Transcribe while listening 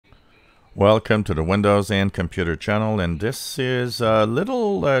Welcome to the Windows and Computer channel, and this is a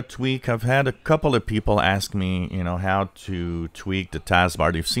little tweak. I've had a couple of people ask me, how to tweak the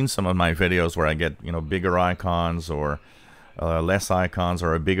taskbar. You've seen some of my videos where I get, bigger icons or less icons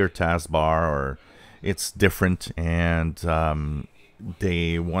or a bigger taskbar, or it's different, and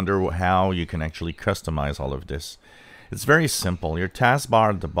they wonder how you can actually customize all of this. It's very simple. Your taskbar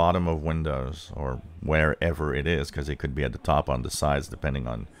at the bottom of Windows, or wherever it is, because it could be at the top, on the sides, depending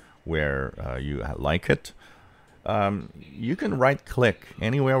on where you like it. You can right click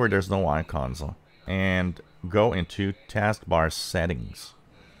anywhere where there's no icons and go into Taskbar Settings.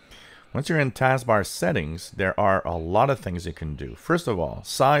 Once you're in Taskbar Settings, there are a lot of things you can do. First of all,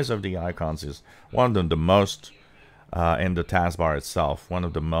 size of the icons is one of the most, in the taskbar itself, one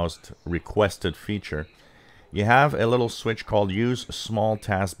of the most requested feature. You have a little switch called Use Small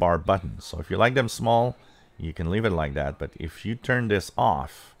Taskbar Buttons. So if you like them small, you can leave it like that. But if you turn this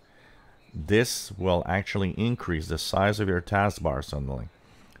off, this will actually increase the size of your taskbar suddenly.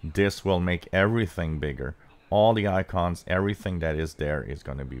 This will make everything bigger. All the icons, everything that is there is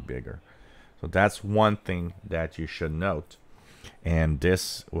going to be bigger. So that's one thing that you should note. And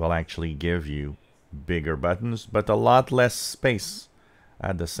this will actually give you bigger buttons, but a lot less space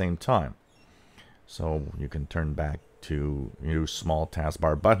at the same time. So you can turn back to use small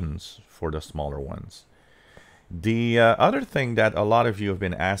taskbar buttons for the smaller ones. The other thing that a lot of you have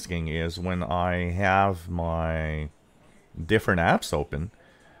been asking is, when I have my different apps open,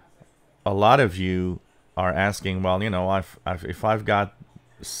 a lot of you are asking, well, if I've got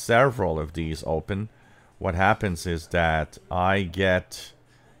several of these open, what happens is that I get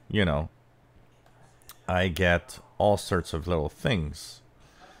all sorts of little things,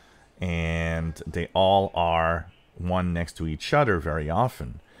 and they all are one next to each other very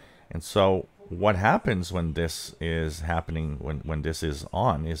often. And so what happens when this is happening, when this is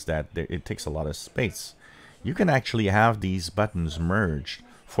on, is that it takes a lot of space. You can actually have these buttons merged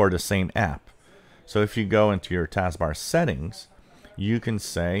for the same app. So if you go into your taskbar settings, you can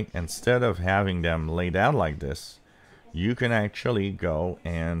say, instead of having them laid out like this, you can actually go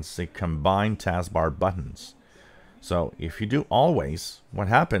and say combine taskbar buttons. So if you do always, what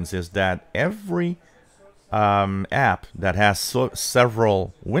happens is that every app that has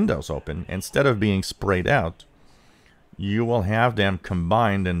several windows open, instead of being sprayed out, you will have them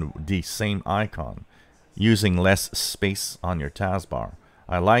combined in the same icon, using less space on your taskbar.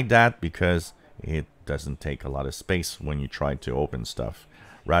 I like that because it doesn't take a lot of space when you try to open stuff,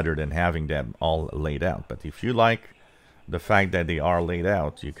 rather than having them all laid out. But if you like the fact that they are laid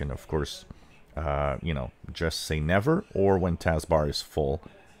out, you can of course just say never, or when taskbar is full,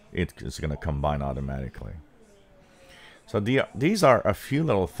 it's going to combine automatically. So these are a few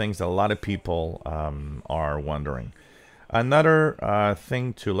little things that a lot of people are wondering. Another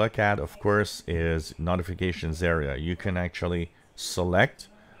thing to look at, of course, is notifications area. You can actually select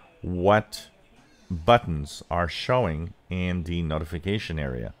what buttons are showing in the notification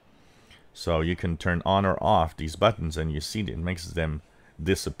area. So you can turn on or off these buttons, and you see it makes them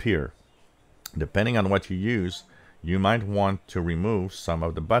disappear. Depending on what you use, you might want to remove some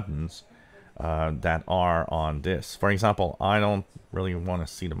of the buttons that are on this. For example, I don't really want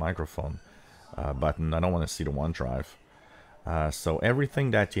to see the microphone button. I don't want to see the OneDrive. So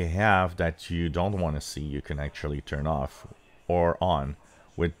everything that you have that you don't want to see, you can actually turn off or on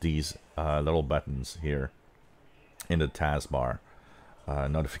with these little buttons here in the taskbar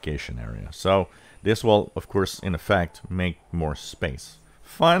notification area. So this will, of course, in effect, make more space.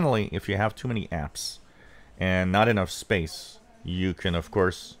 Finally, if you have too many apps and not enough space, you can, of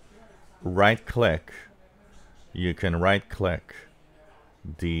course, right click. You can right click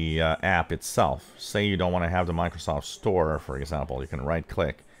the app itself. Say you don't want to have the Microsoft Store, for example. You can right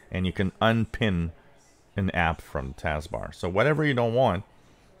click and you can unpin an app from the taskbar. So whatever you don't want,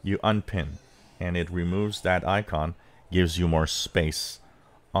 you unpin, and it removes that icon, gives you more space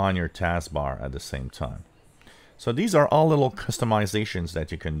on your taskbar at the same time. So these are all little customizations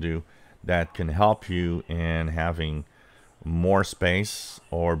that you can do that can help you in having more space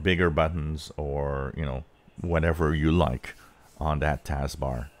or bigger buttons, or whatever you like on that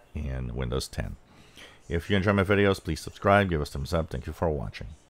taskbar in Windows 10. If you enjoy my videos, please subscribe, give us a thumbs up. Thank you for watching.